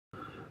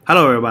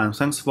Hello everyone,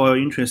 thanks for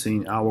your interest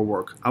in our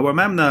work. Our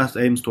MemNAS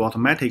aims to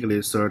automatically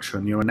search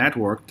a neural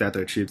network that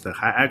achieves the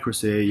high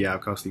accuracy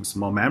yet costing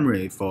small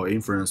memory for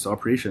inference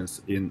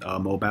operations in a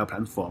mobile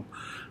platform.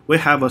 We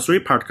have a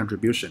three-part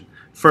contribution.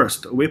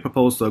 First, we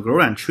propose the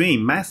grow and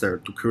train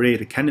method to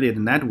create candidate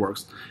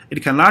networks.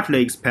 It can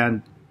largely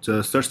expand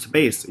the search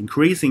space,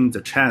 increasing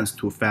the chance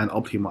to find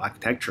optimal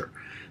architecture.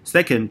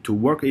 Second, to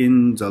work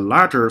in the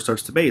larger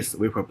search space,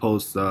 we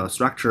propose the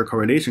structure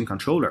correlation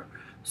controller.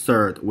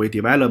 Third, we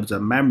developed the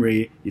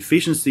memory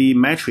efficiency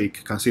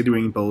metric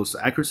considering both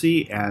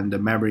accuracy and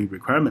memory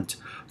requirement.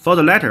 For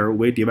the latter,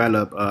 we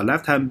develop a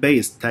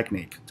lifetime-based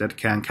technique that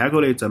can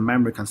calculate the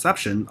memory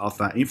consumption of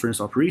an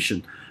inference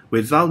operation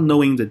without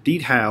knowing the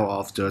detail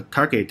of the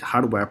target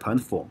hardware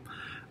platform.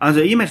 On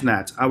the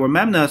ImageNet, our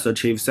MemNAS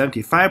achieves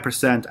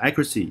 75%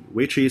 accuracy,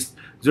 which is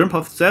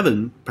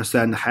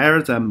 0.7%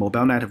 higher than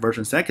MobileNet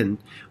version 2,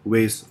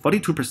 with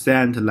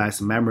 42%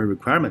 less memory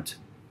requirement.